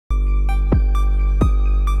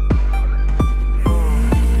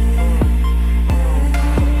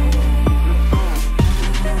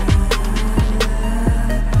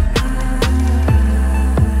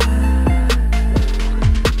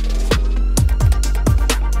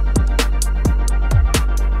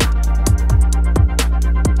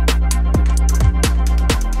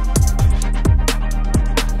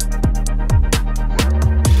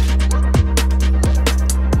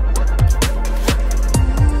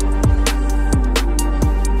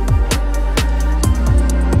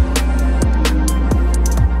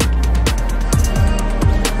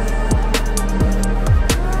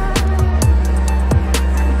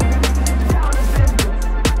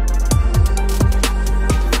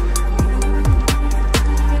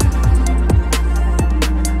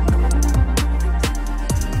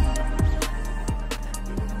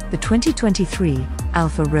2023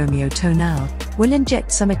 Alfa Romeo Tonale will inject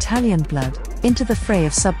some Italian blood into the fray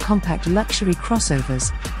of subcompact luxury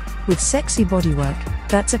crossovers. With sexy bodywork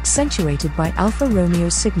that's accentuated by Alfa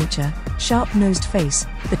Romeo's signature, sharp-nosed face,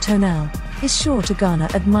 the Tonale is sure to garner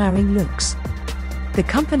admiring looks. The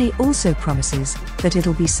company also promises that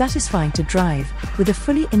it'll be satisfying to drive, with a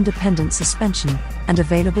fully independent suspension and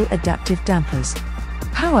available adaptive dampers.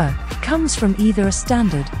 Power comes from either a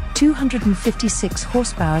standard 256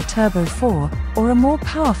 horsepower Turbo 4 or a more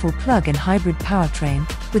powerful plug-in hybrid powertrain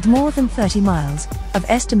with more than 30 miles of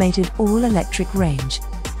estimated all-electric range.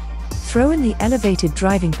 Throw in the elevated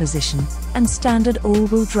driving position and standard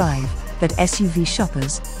all-wheel drive that SUV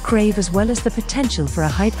shoppers crave, as well as the potential for a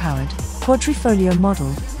high-powered quadrifoglio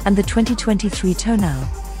model, and the 2023 Tonale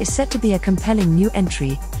is set to be a compelling new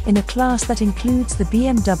entry in a class that includes the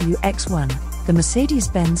BMW X1, the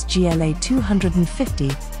Mercedes-Benz GLA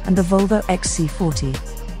 250, and the Volvo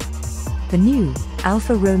XC40. The new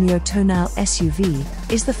Alfa Romeo Tonale SUV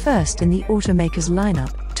is the first in the automaker's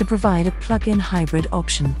lineup to provide a plug-in hybrid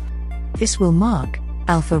option. This will mark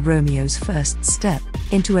Alfa Romeo's first step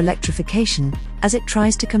into electrification as it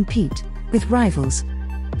tries to compete with rivals.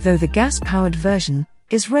 Though the gas-powered version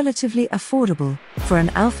is relatively affordable for an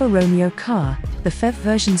Alfa Romeo car, the PHEV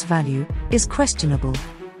version's value is questionable.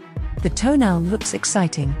 The Tonale looks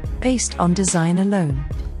exciting based on design alone.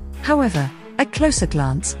 However, a closer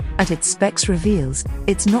glance at its specs reveals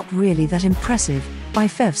it's not really that impressive by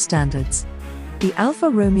PHEV standards. The Alfa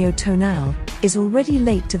Romeo Tonale is already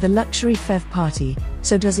late to the luxury PHEV party,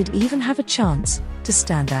 so does it even have a chance to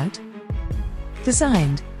stand out?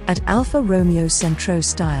 Designed at Alfa Romeo Centro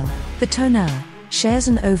style, the Tonale shares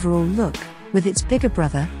an overall look with its bigger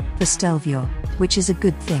brother, the Stelvio, which is a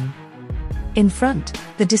good thing. In front,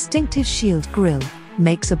 the distinctive shield grille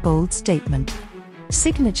makes a bold statement.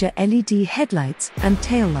 Signature LED headlights and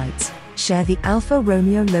taillights share the Alfa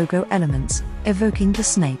Romeo logo elements, evoking the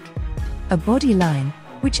snake. A body line,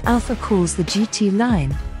 which Alfa calls the GT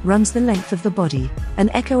line, runs the length of the body, an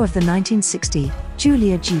echo of the 1960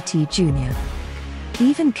 Giulia GT Junior.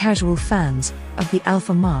 Even casual fans of the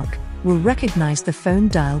Alfa marque will recognize the phone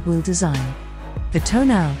dial wheel design. The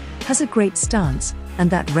Tonale has a great stance and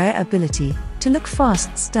that rare ability to look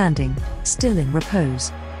fast standing, still in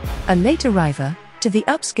repose. A late arriver to the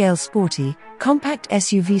upscale sporty, compact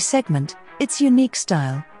SUV segment, its unique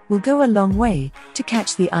style will go a long way to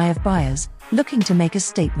catch the eye of buyers looking to make a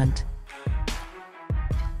statement.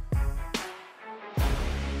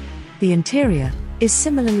 The interior is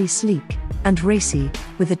similarly sleek and racy,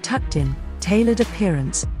 with a tucked-in, tailored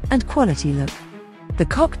appearance and quality look. The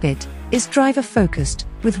cockpit is driver-focused,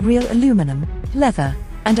 with real aluminum, leather,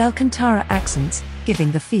 and Alcantara accents,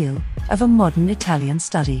 giving the feel of a modern Italian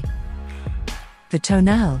study. The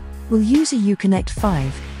Tonale will use a Uconnect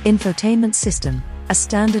 5 infotainment system, a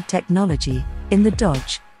standard technology in the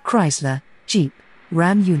Dodge, Chrysler, Jeep,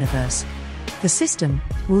 Ram universe. The system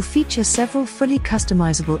will feature several fully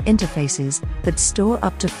customizable interfaces that store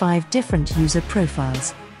up to 5 different user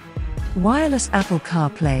profiles. Wireless Apple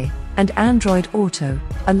CarPlay and Android Auto,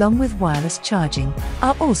 along with wireless charging,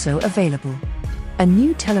 are also available. A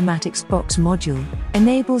new telematics box module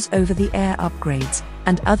enables over-the-air upgrades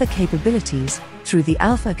and other capabilities through the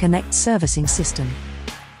Alfa Connect servicing system.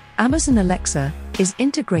 Amazon Alexa is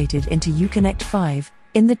integrated into Uconnect 5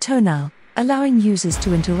 in the Tonale, allowing users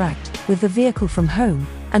to interact with the vehicle from home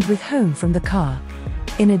and with home from the car.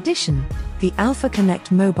 In addition, the Alfa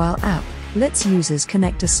Connect mobile app lets users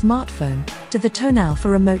connect a smartphone to the Tonale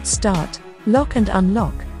for remote start, lock and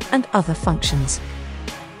unlock, and other functions.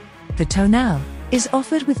 The Tonale is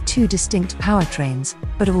offered with 2 distinct powertrains,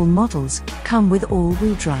 but all models come with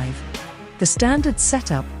all-wheel drive. The standard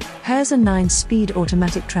setup pairs a 9-speed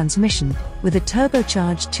automatic transmission with a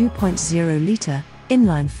turbocharged 2.0-liter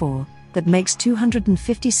inline-4 that makes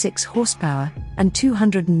 256 horsepower and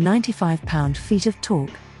 295 pound-feet of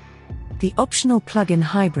torque. The optional plug-in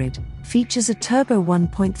hybrid features a turbo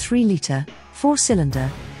 1.3-liter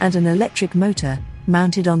 4-cylinder and an electric motor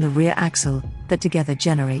mounted on the rear axle that together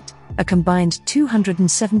generate a combined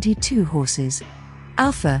 272 horses.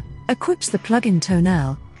 Alfa equips the plug-in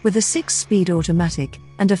Tonale with a 6-speed automatic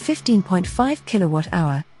and a 15.5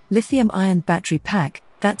 kilowatt-hour lithium-ion battery pack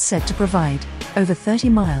that's said to provide over 30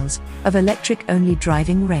 miles of electric-only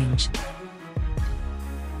driving range.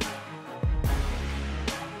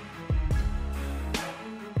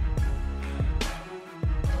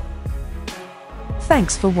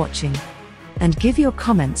 Thanks for watching, and give your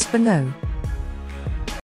comments below.